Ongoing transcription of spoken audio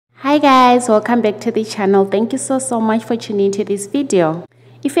Hi guys, welcome back to the channel. Thank you so much for tuning into this video.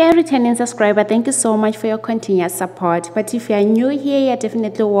 If you're a returning subscriber, thank you so much for your continuous support. But if you're new here, you're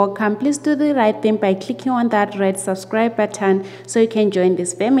definitely welcome. Please do the right thing by clicking on that red subscribe button so you can join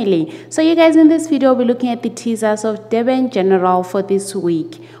this family. So you guys, in this video, we'll be looking at the teasers of Durban General for this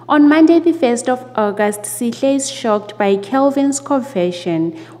week. On Monday, the 1st of August, Sihle is shocked by Kelvin's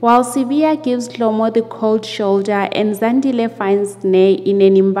confession, while Sivia gives Lomo the cold shoulder and Zandile finds Nay in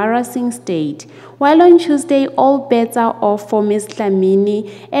an embarrassing state. While on Tuesday, all bets are off for Miss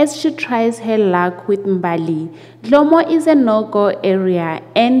Dlamini as she tries her luck with Mbali. Lomo is a no-go area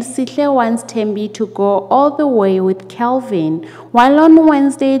and Sihle wants Tembi to go all the way with Kelvin, while on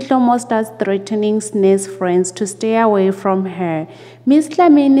Wednesday, Lomo starts threatening Sne's friends to stay away from her. Miss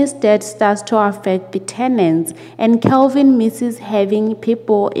Dlamini's death starts to affect the tenants and Kelvin misses having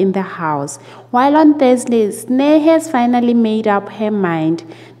people in the house. While on Thursday, Sne has finally made up her mind.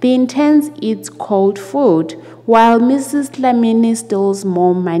 The interns eats cold food, while Mrs. Dlamini steals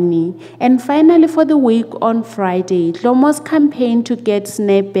more money. And finally, for the week on Friday, Lomo's campaign to get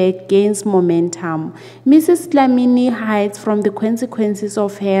Sne back gains momentum. Mrs. Dlamini hides from the consequences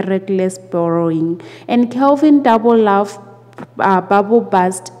of her reckless borrowing, and Kelvin double love bubble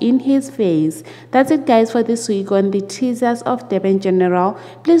burst in his face. That's it guys for this week on the teasers of Durban General.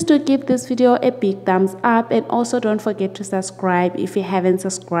 Please do give this video a big thumbs up and also don't forget to subscribe if you haven't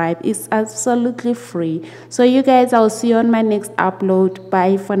subscribed. It's absolutely free. So you guys, I'll see you on my next upload.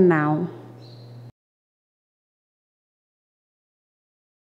 Bye for now.